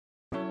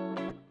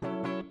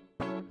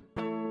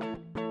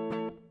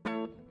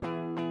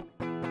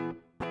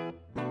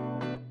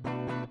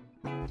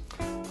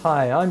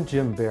Hi, I'm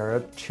Jim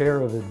Barrett, Chair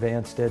of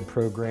Advanced Ed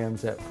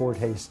Programs at Fort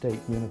Hays State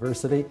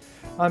University.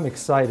 I'm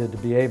excited to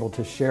be able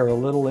to share a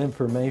little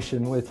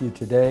information with you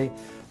today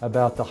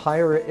about the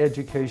Higher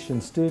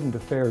Education Student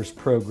Affairs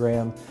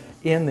Program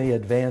in the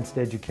Advanced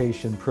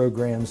Education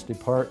Programs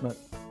Department.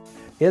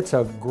 It's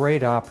a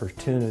great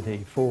opportunity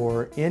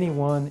for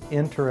anyone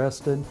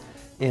interested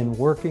in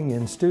working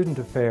in student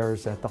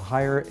affairs at the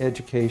higher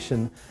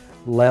education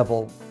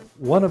level.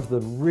 One of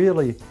the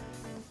really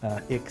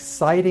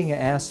exciting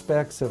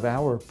aspects of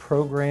our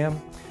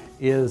program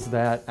is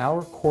that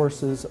our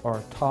courses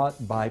are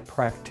taught by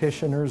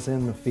practitioners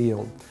in the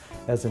field.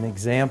 As an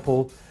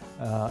example,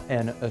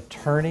 an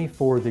attorney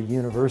for the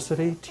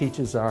university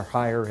teaches our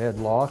higher ed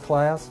law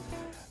class.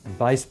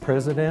 Vice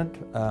President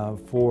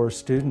for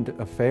Student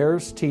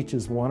Affairs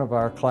teaches one of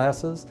our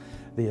classes.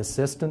 The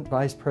Assistant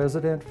Vice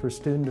President for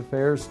Student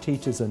Affairs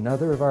teaches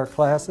another of our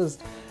classes.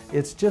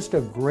 It's just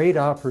a great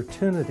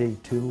opportunity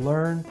to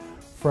learn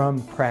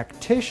from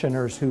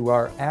practitioners who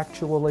are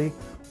actually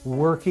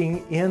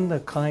working in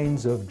the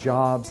kinds of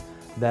jobs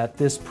that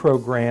this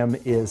program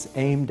is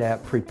aimed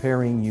at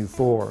preparing you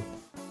for.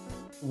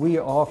 We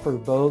offer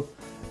both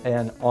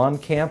an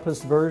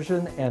on-campus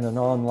version and an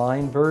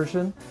online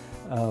version.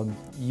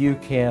 You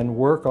can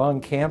work on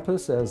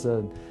campus as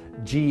a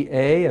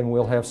GA, and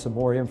we'll have some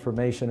more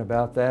information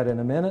about that in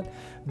a minute.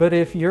 But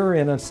if you're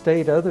in a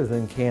state other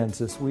than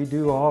Kansas, we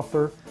do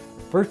offer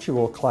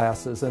virtual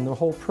classes, and the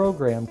whole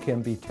program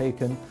can be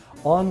taken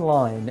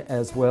online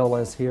as well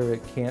as here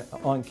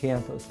on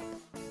campus.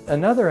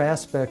 Another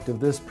aspect of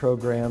this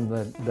program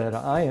that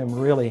I am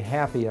really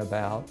happy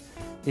about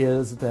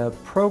is the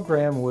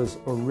program was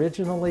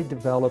originally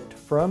developed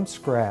from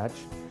scratch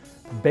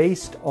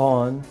based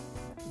on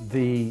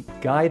the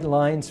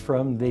guidelines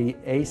from the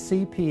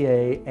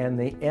ACPA and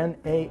the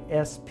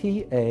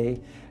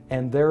NASPA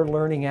and their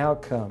learning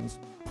outcomes.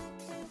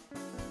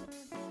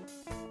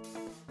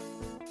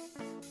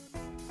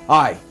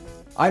 Hi,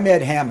 I'm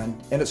Ed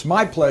Hammond, and it's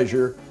my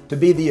pleasure to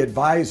be the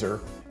advisor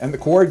and the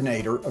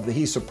coordinator of the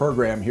HESA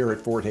program here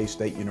at Fort Hays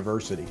State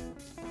University.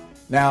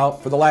 Now,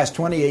 for the last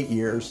 28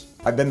 years,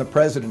 I've been the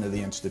president of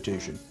the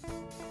institution,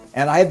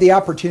 and I had the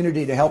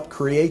opportunity to help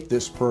create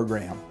this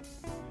program.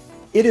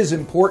 It is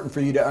important for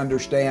you to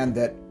understand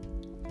that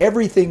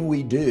everything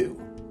we do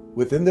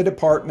within the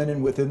department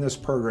and within this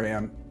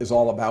program is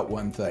all about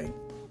one thing,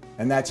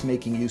 and that's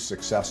making you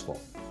successful.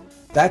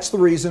 That's the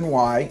reason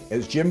why,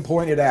 as Jim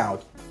pointed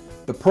out,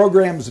 the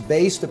program is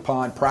based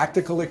upon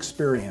practical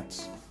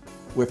experience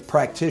with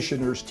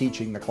practitioners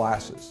teaching the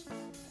classes.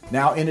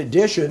 Now, in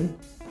addition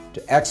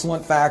to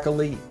excellent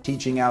faculty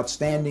teaching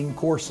outstanding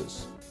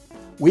courses,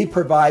 we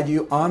provide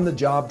you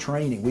on-the-job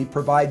training. We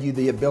provide you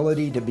the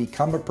ability to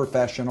become a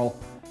professional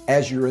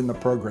as you're in the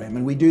program,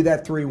 and we do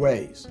that three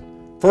ways.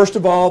 First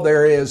of all,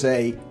 there is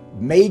a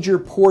major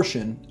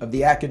portion of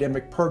the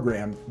academic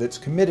program that's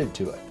committed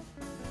to it.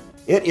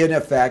 It, in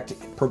effect,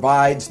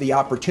 provides the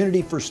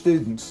opportunity for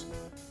students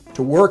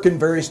to work in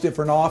various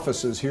different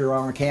offices here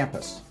on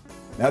campus.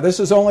 Now, this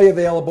is only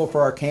available for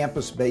our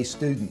campus-based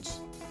students,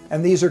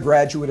 and these are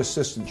graduate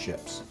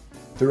assistantships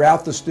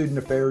throughout the Student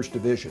Affairs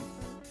Division.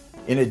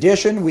 In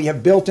addition, we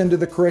have built into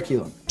the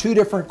curriculum 2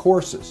 different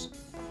courses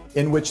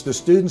in which the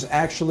students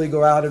actually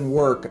go out and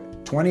work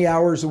 20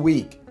 hours a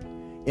week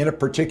in a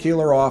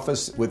particular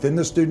office within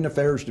the Student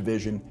Affairs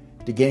Division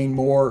to gain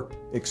more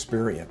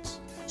experience.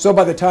 So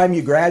by the time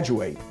you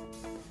graduate,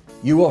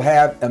 you will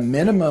have a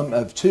minimum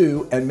of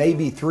 2 and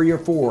maybe 3 or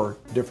 4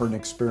 different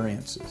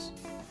experiences.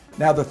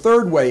 Now, the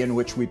third way in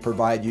which we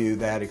provide you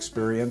that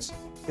experience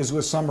is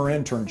with summer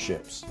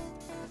internships.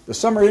 The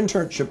summer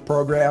internship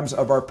programs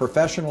of our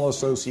professional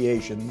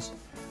associations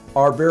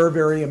are very,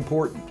 very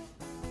important,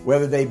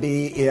 whether they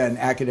be in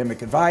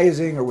academic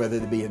advising or whether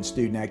they be in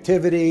student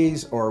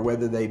activities or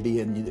whether they be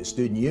in the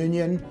student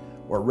union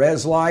or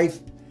Res Life.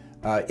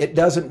 It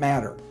doesn't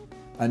matter.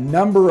 A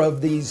number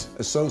of these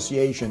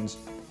associations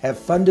have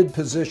funded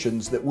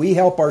positions that we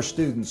help our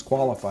students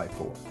qualify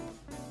for.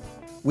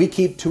 We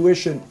keep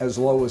tuition as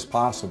low as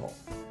possible.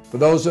 For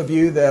those of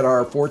you that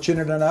are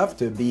fortunate enough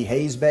to be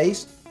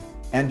Hays-based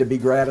and to be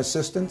grad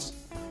assistants,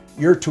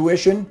 your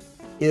tuition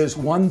is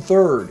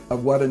 1/3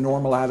 of what a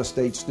normal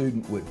out-of-state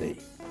student would be.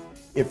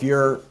 If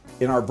you're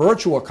in our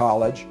virtual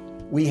college,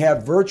 we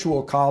have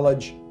virtual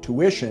college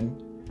tuition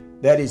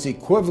that is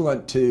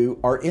equivalent to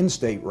our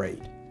in-state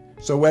rate.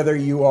 So whether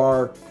you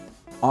are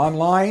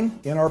online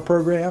in our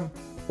program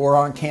or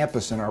on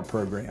campus in our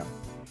program,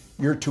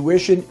 your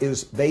tuition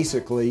is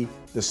basically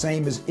the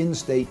same as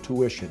in-state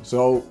tuition.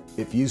 So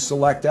if you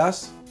select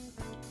us,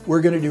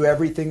 we're going to do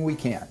everything we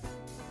can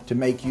to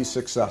make you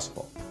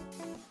successful.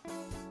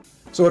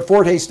 So at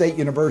Fort Hays State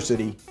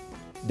University,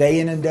 day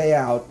in and day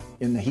out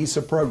in the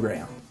HESA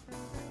program,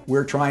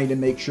 we're trying to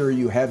make sure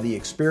you have the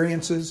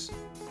experiences,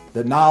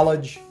 the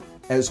knowledge,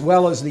 as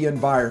well as the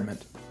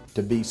environment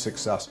to be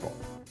successful.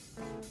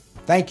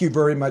 Thank you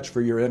very much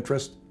for your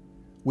interest.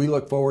 We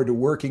look forward to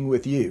working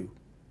with you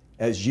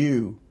as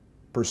you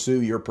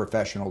pursue your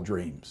professional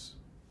dreams.